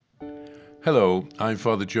Hello, I'm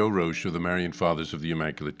Father Joe Roche of the Marian Fathers of the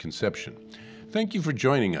Immaculate Conception. Thank you for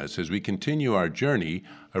joining us as we continue our journey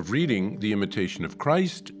of reading the Imitation of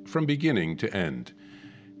Christ from beginning to end.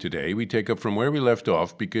 Today we take up from where we left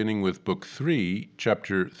off, beginning with Book 3,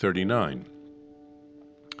 Chapter 39.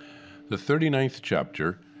 The 39th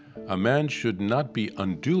chapter, a man should not be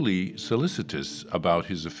unduly solicitous about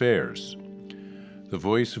his affairs. The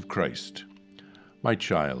voice of Christ. My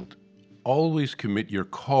child, always commit your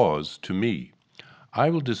cause to me. I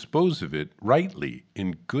will dispose of it rightly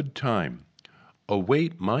in good time.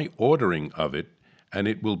 Await my ordering of it, and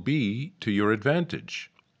it will be to your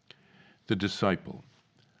advantage. The disciple.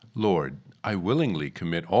 Lord, I willingly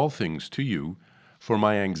commit all things to you, for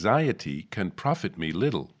my anxiety can profit me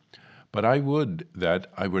little. But I would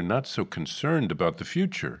that I were not so concerned about the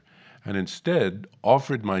future, and instead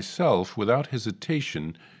offered myself without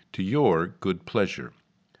hesitation to your good pleasure.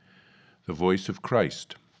 The voice of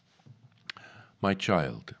Christ. My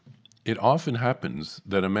child, it often happens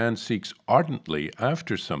that a man seeks ardently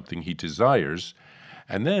after something he desires,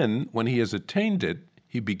 and then, when he has attained it,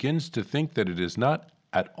 he begins to think that it is not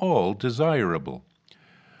at all desirable.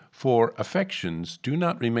 For affections do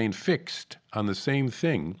not remain fixed on the same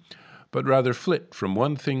thing, but rather flit from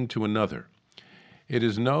one thing to another. It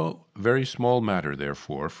is no very small matter,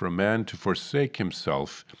 therefore, for a man to forsake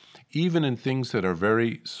himself, even in things that are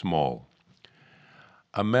very small.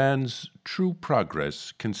 A man's true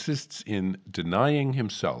progress consists in denying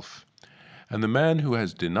himself, and the man who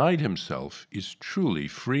has denied himself is truly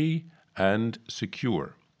free and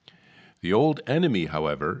secure. The old enemy,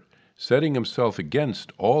 however, setting himself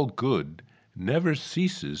against all good, never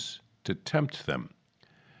ceases to tempt them,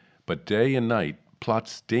 but day and night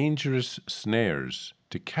plots dangerous snares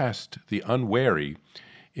to cast the unwary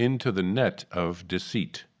into the net of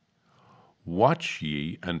deceit. Watch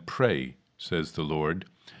ye and pray, says the Lord,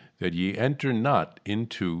 that ye enter not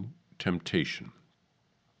into temptation.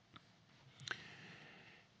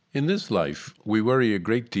 In this life, we worry a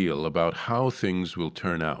great deal about how things will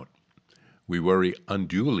turn out. We worry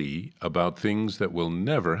unduly about things that will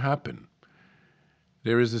never happen.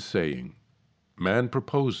 There is a saying, man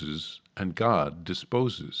proposes and God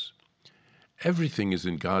disposes. Everything is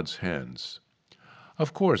in God's hands.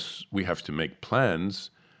 Of course, we have to make plans,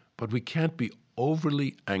 but we can't be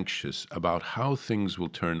overly anxious about how things will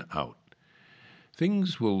turn out.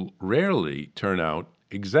 Things will rarely turn out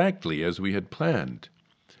exactly as we had planned,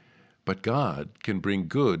 but God can bring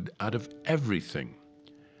good out of everything.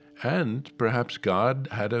 And perhaps God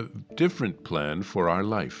had a different plan for our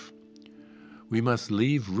life. We must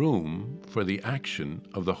leave room for the action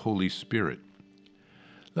of the Holy Spirit.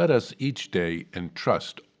 Let us each day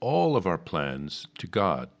entrust all of our plans to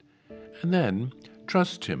God, and then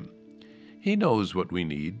trust Him. He knows what we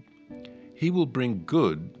need. He will bring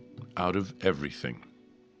good out of everything.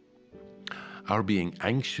 Our being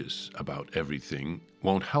anxious about everything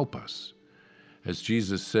won't help us. As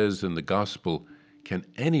Jesus says in the Gospel, can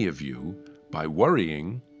any of you, by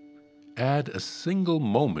worrying, add a single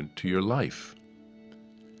moment to your life?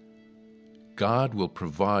 God will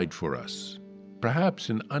provide for us, perhaps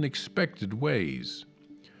in unexpected ways.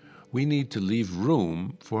 We need to leave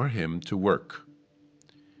room for Him to work.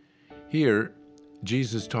 Here,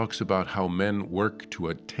 Jesus talks about how men work to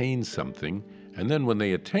attain something, and then when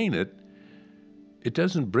they attain it, it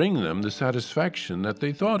doesn't bring them the satisfaction that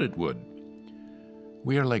they thought it would.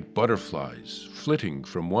 We are like butterflies, flitting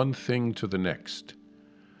from one thing to the next.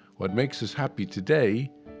 What makes us happy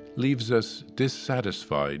today leaves us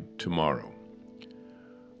dissatisfied tomorrow.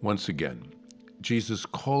 Once again, Jesus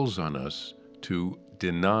calls on us to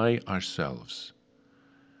deny ourselves.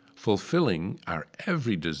 Fulfilling our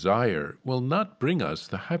every desire will not bring us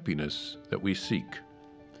the happiness that we seek.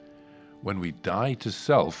 When we die to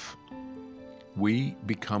self, we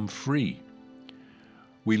become free.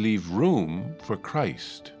 We leave room for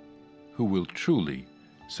Christ, who will truly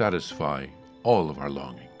satisfy all of our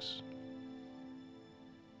longings.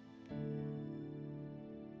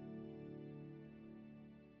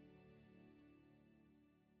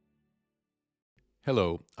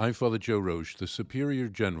 Hello, I'm Father Joe Roche, the Superior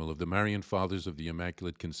General of the Marian Fathers of the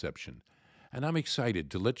Immaculate Conception, and I'm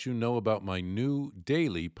excited to let you know about my new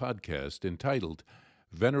daily podcast entitled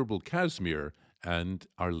Venerable Casimir and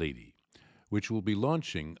Our Lady, which will be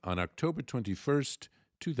launching on October 21st,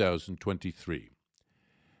 2023.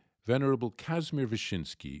 Venerable Casimir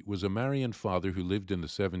Wyszynski was a Marian father who lived in the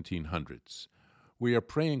 1700s. We are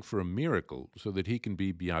praying for a miracle so that he can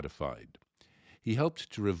be beatified. He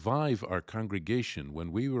helped to revive our congregation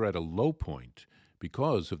when we were at a low point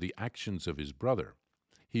because of the actions of his brother.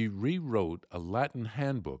 He rewrote a Latin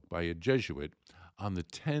handbook by a Jesuit on the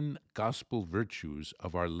 10 gospel virtues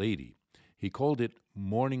of Our Lady. He called it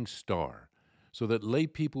Morning Star, so that lay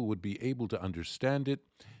people would be able to understand it,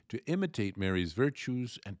 to imitate Mary's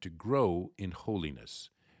virtues, and to grow in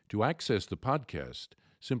holiness. To access the podcast,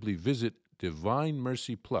 simply visit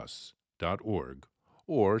divinemercyplus.org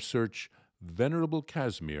or search Venerable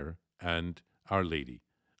Casimir and Our Lady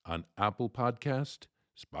on Apple Podcast,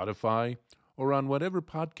 Spotify, or on whatever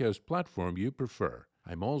podcast platform you prefer.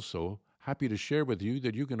 I'm also happy to share with you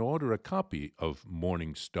that you can order a copy of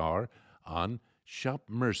Morning Star on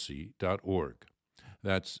shopmercy.org.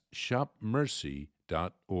 That's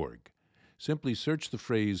shopmercy.org. Simply search the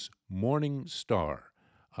phrase Morning Star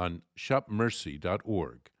on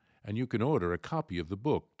shopmercy.org, and you can order a copy of the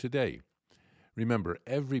book today. Remember,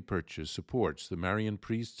 every purchase supports the Marian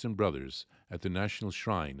priests and brothers at the National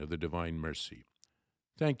Shrine of the Divine Mercy.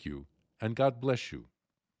 Thank you, and God bless you.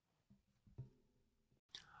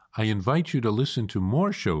 I invite you to listen to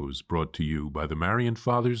more shows brought to you by the Marian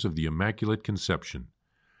Fathers of the Immaculate Conception.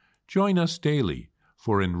 Join us daily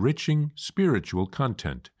for enriching spiritual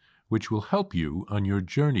content, which will help you on your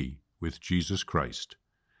journey with Jesus Christ.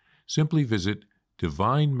 Simply visit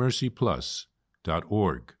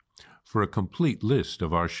divinemercyplus.org for a complete list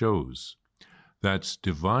of our shows. That's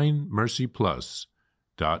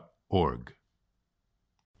divinemercyplus.org.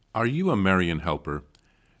 Are you a Marian helper?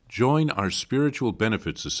 Join our Spiritual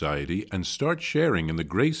Benefit Society and start sharing in the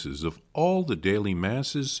graces of all the daily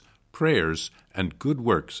masses, prayers, and good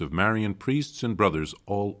works of Marian priests and brothers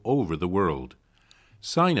all over the world.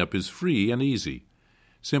 Sign up is free and easy.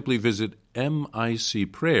 Simply visit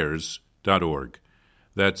micprayers.org.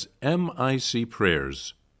 That's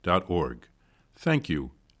micprayers.org. Thank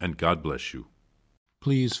you, and God bless you.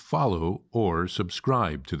 Please follow or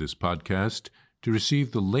subscribe to this podcast to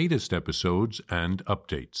receive the latest episodes and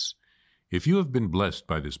updates. If you have been blessed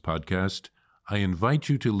by this podcast, I invite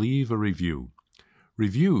you to leave a review.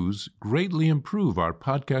 Reviews greatly improve our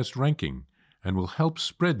podcast ranking and will help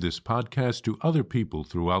spread this podcast to other people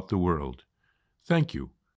throughout the world. Thank you.